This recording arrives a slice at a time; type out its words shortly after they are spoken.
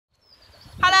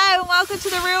welcome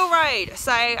to the real road.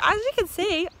 So as you can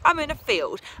see, I'm in a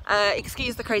field.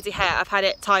 Excuse the crazy hair, I've had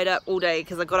it tied up all day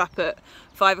because I got up at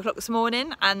 5 o'clock this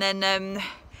morning and then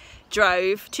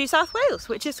drove to South Wales,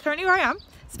 which is currently where I am.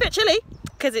 It's a bit chilly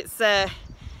because it's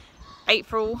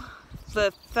April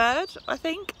the 3rd, I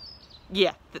think.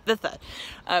 Yeah, the 3rd.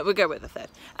 We'll go with the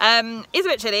 3rd. It's a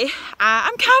bit chilly.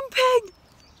 I'm camping.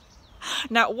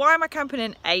 Now, why am I camping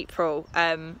in April?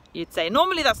 You'd say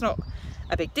normally that's not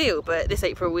a big deal, but this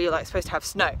April we're like supposed to have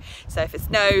snow. So if it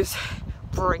snows,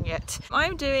 bring it.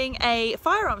 I'm doing a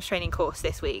firearms training course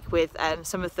this week with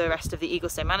some of the rest of the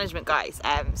Eaglestone management guys.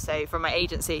 So from my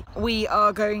agency, we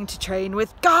are going to train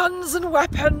with guns and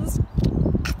weapons.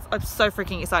 I'm so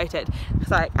freaking excited. It's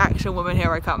like, action woman,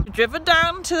 here I come. Driven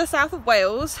down to the south of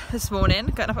Wales this morning,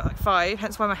 getting up at like 5,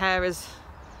 hence why my hair is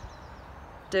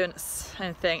doing its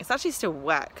own thing. It's actually still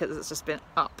wet because it's just been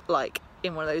up like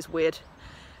in one of those weird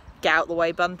get out the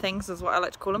way bun things is what I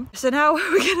like to call them. So now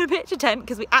we're gonna pitch a tent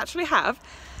because we actually have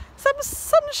some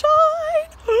sunshine.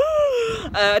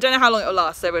 I don't know how long it'll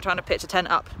last, so we're trying to pitch a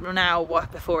tent up now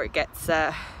before it gets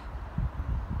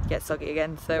soggy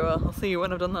again. So I'll see you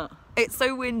when I've done that. It's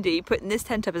so windy, putting this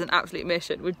tent up is an absolute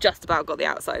mission. We've just about got the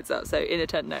outsides up, so in a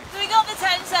tent now. So we got the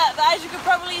tent up, but as you can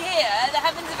probably hear, the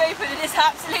heavens have opened and it's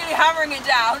absolutely hammering it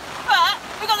down. But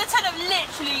we got the tent up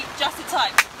literally just in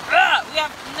time. We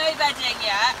have no bedding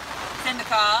yet. It's in the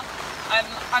car.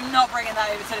 I'm not bringing that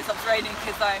over till it stops raining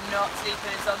because I'm not sleeping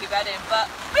in soggy bedding.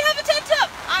 But we have a tent up,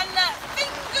 and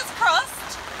fingers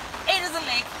crossed it doesn't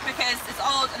leak because it's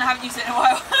old and I haven't used it in a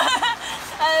while.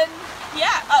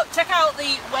 Yeah, oh, check out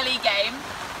the welly game.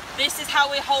 This is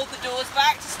how we hold the doors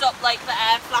back to stop like the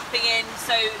air flapping in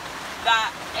so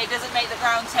that it doesn't make the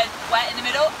ground tent wet in the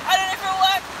middle. I don't know if it'll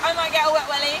work. I might get a wet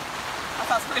welly. That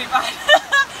sounds pretty bad.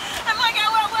 I might get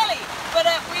a wet welly, but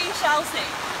we shall see.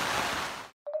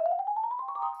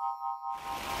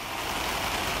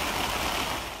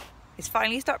 It's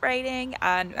finally stopped raining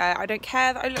and I don't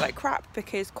care that I look like crap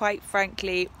because quite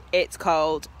frankly it's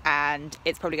cold and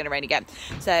it's probably going to rain again.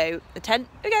 So the tent,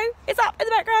 there we go, it's up in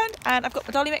the background and I've got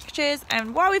my dolly mixtures,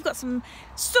 and while we've got some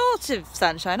sort of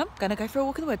sunshine, I'm going to go for a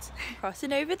walk in the woods.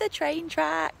 Crossing over the train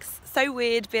tracks. So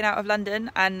weird being out of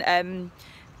London and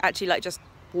actually like just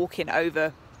walking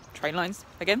over train lines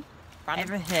again.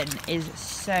 Everything is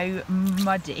so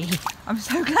muddy. I'm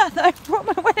so glad that I brought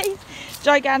my wellies.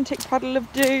 Gigantic puddle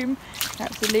of doom.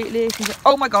 Absolutely.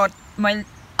 Oh my god, my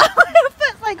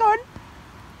foot's like on.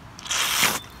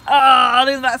 Oh,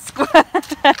 look at that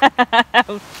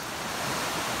squirrel.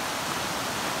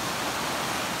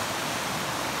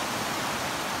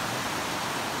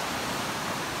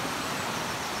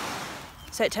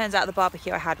 So it turns out the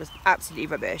barbecue I had was absolutely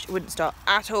rubbish. It wouldn't start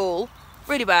at all.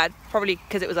 Really bad, probably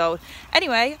because it was old.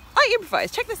 Anyway, I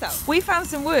improvised. Check this out. We found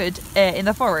some wood in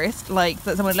the forest, like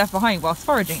that someone left behind whilst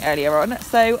foraging earlier on.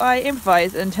 So I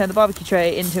improvised and turned the barbecue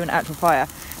tray into an actual fire.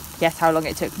 Guess how long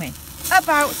it took me?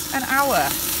 About an hour.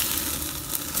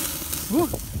 Woo.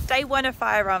 Day 1 of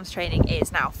firearms training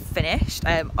is now finished.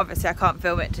 Obviously I can't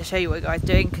film it to show you what you guys are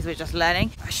doing because we're just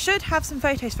learning. I should have some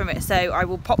photos from it, so I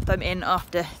will pop them in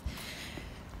after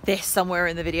this somewhere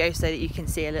in the video so that you can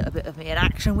see a little bit of me in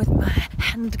action with my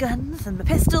handguns and my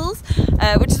pistols,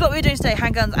 which is what we're doing today,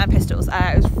 handguns and pistols.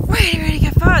 It was really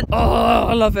good fun. Oh,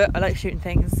 I love it. I like shooting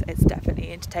things. It's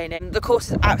definitely entertaining. The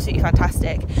course is absolutely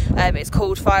fantastic. It's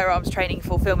called Firearms Training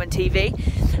for Film and TV,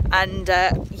 and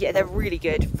yeah, they're really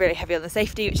good, really heavy on the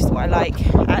safety, which is what I like,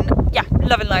 and yeah,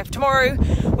 loving life. Tomorrow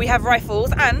we have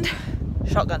rifles and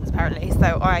shotguns apparently,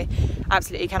 so I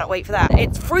absolutely cannot wait for that.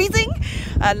 It's freezing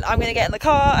and I'm going to get in the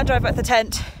car and drive back to the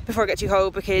tent before it gets too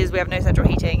cold because we have no central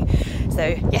heating.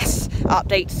 So yes,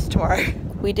 updates tomorrow.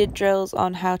 We did drills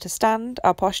on how to stand,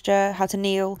 our posture, how to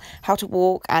kneel, how to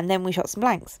walk, and then we shot some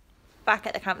blanks. Back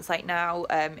at the campsite now.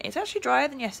 It's actually drier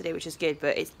than yesterday, which is good,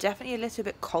 but it's definitely a little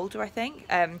bit colder, I think.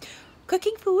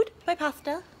 Cooking food, my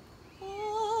pasta.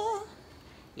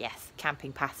 Yes,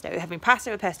 camping pasta. We're having pasta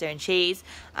with pesto and cheese,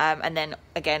 and then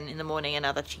again in the morning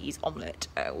another cheese omelette.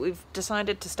 We've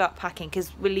decided to start packing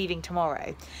because we're leaving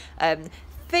tomorrow.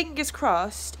 Fingers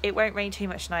crossed it won't rain too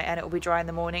much tonight and it will be dry in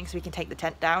the morning so we can take the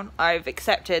tent down. I've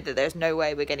accepted that there's no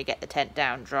way we're going to get the tent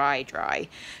down dry,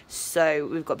 so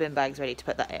we've got bin bags ready to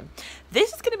put that in.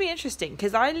 This is going to be interesting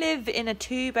because I live in a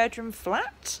 2-bedroom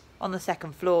flat on the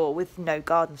 2nd floor with no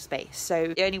garden space, so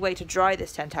the only way to dry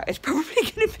this tent out is probably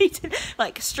going to be to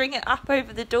like string it up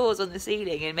over the doors on the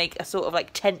ceiling and make a sort of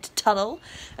like tent tunnel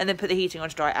and then put the heating on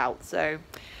to dry it out. So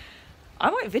I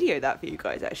might video that for you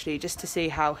guys actually, just to see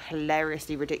how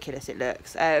hilariously ridiculous it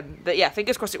looks. But yeah,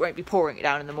 fingers crossed it won't be pouring it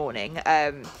down in the morning,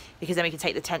 because then we can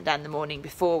take the tent down in the morning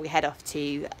before we head off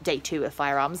to day 2 of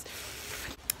firearms.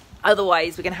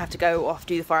 Otherwise we're going to have to go off,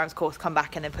 do the firearms course, come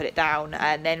back and then put it down,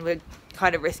 and then we're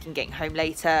kind of risking getting home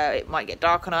later. It might get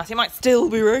dark on us, it might still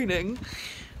be raining.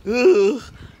 Ugh.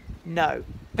 No.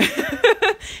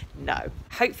 No.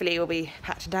 Hopefully we'll be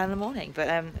patching down in the morning, but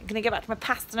I'm going to go back to my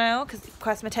pasta now because it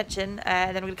requires some attention,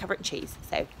 and then we're going to cover it in cheese.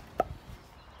 So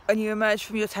when you emerge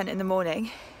from your tent in the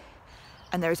morning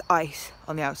and there is ice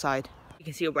on the outside, you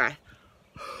can see your breath.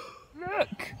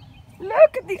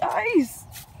 Look at the ice.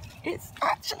 It's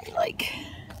actually like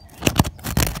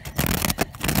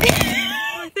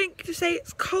I think to say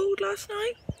it's cold last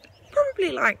night,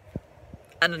 probably like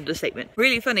an understatement.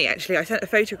 Really funny actually, I sent a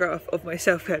photograph of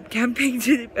myself camping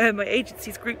to my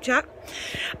agency's group chat,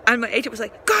 and my agent was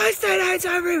like, guys, stay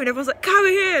outside our room, and everyone's like, come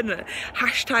in,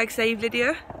 hashtag save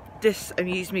Lydia. This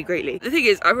amused me greatly. The thing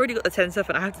is, I've already got the tent stuff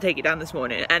and I have to take it down this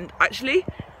morning, and actually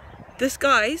the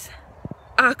skies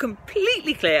are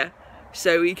completely clear,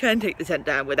 so we can take the tent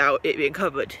down without it being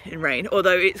covered in rain,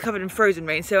 although it's covered in frozen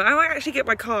rain, so I might actually get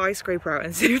my car ice scraper out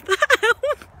and see if that helps.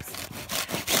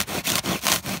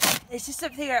 It's just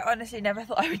something I honestly never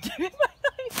thought I would do in my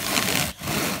life.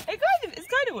 It's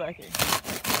kind of working.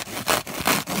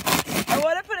 I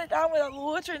want to put it down without the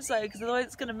water inside, because otherwise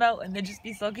it's going to melt and then just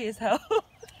be soggy as hell.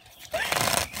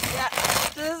 Yeah,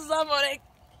 this is our morning.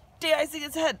 De-icing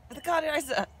its head with a car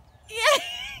de-icer. Yay!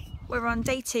 We're on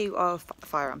day 2 of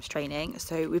firearms training,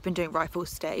 so we've been doing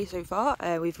rifles today so far.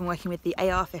 We've been working with the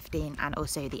AR-15 and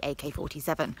also the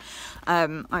AK-47.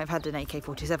 I've had an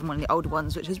AK-47, one of the older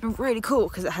ones, which has been really cool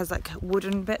because it has like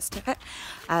wooden bits to it.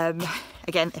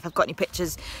 Again, if I've got any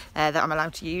pictures that I'm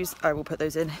allowed to use, I will put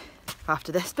those in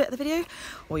after this bit of the video,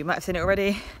 or you might have seen it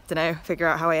already. Don't know, figure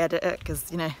out how I edit it,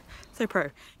 because you know, so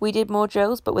pro. We did more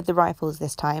drills, but with the rifles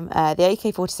this time. The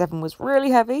AK-47 was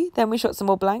really heavy, then we shot some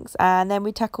more blanks, and then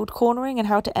we tackled cornering and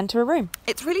how to enter a room.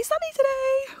 It's really sunny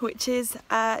today, which is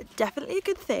definitely a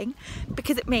good thing,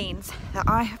 because it means that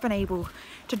I have been able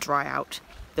to dry out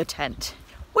the tent.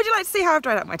 Would you like to see how I've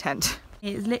dried out my tent?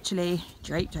 It is literally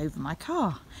draped over my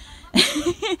car.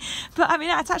 But I mean,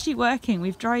 that's actually working.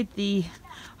 We've dried the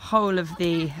whole of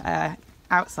the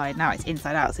outside. Now it's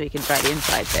inside out, so we can dry the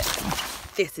inside bit.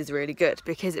 This is really good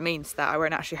because it means that I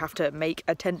won't actually have to make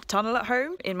a tent tunnel at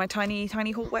home in my tiny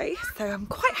hallway, so I'm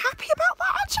quite happy about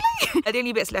that actually. The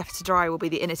only bits left to dry will be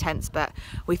the inner tents, but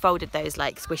we folded those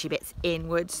like squishy bits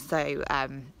inwards, so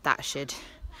that should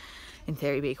in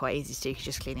theory be quite easy to do. You can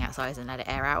just clean the outsides and let it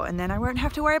air out, and then I won't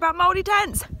have to worry about mouldy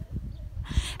tents.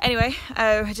 Anyway,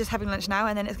 we're just having lunch now,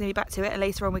 and then it's going to be back to it, and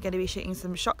later on we're going to be shooting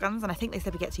some shotguns, and I think they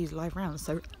said we get to use live rounds,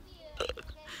 so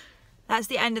that's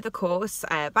the end of the course.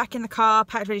 Back in the car,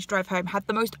 packed ready to drive home. Had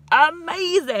the most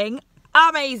amazing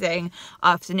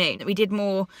afternoon. We did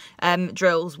more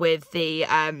drills with the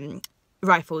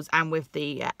rifles and with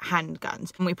the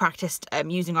handguns, and we practiced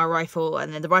using our rifle,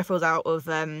 and then the rifle's out of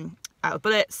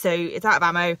bullets, so it's out of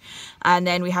ammo, and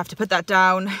then we have to put that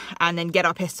down and then get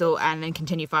our pistol and then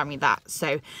continue firing that.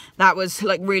 So that was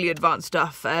like really advanced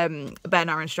stuff. Ben,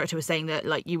 our instructor, was saying that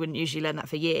like you wouldn't usually learn that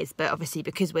for years, but obviously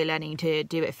because we're learning to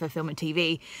do it for film and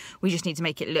TV, we just need to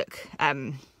make it look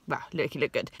well,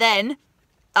 look good. Then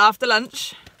after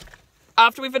lunch,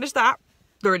 after we finished that,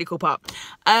 the really cool part,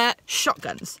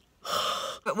 shotguns.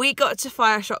 But we got to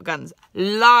fire shotguns,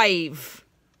 live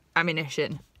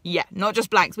ammunition. Yeah, not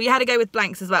just blanks. We had to go with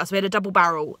blanks as well. So we had a double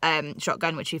barrel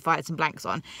shotgun, which we fired some blanks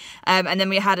on. And then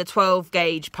we had a 12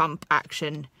 gauge pump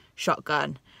action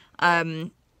shotgun,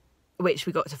 which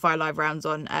we got to fire live rounds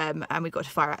on. And we got to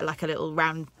fire at like a little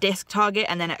round disc target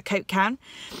and then at a Coke can.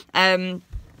 Oh,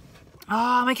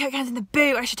 my Coke can's in the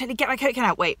boot. I should totally get my Coke can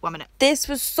out. Wait, 1 minute. This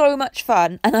was so much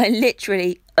fun, and I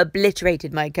literally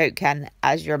obliterated my Coke can,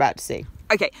 as you're about to see.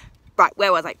 Okay, right,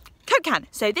 where was I? Coke can.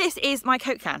 So this is my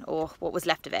Coke can, or what was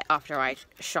left of it after I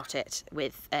shot it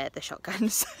with the shotgun.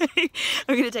 So I'm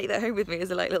going to take that home with me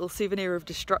as a like little souvenir of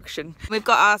destruction. We've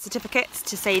got our certificates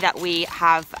to say that we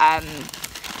have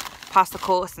passed the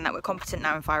course and that we're competent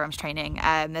now in firearms training.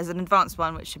 There's an advanced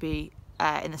one which should be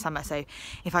in the summer, so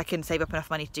if I can save up enough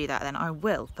money to do that, then I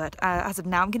will. But as of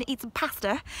now, I'm going to eat some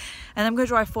pasta, and I'm going to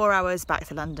drive 4 hours back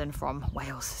to London from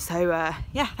Wales. So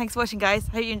yeah, thanks for watching, guys.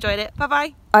 Hope you enjoyed it. Bye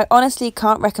bye. I honestly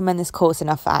can't recommend this course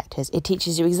enough for actors. It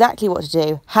teaches you exactly what to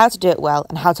do, how to do it well,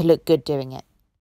 and how to look good doing it.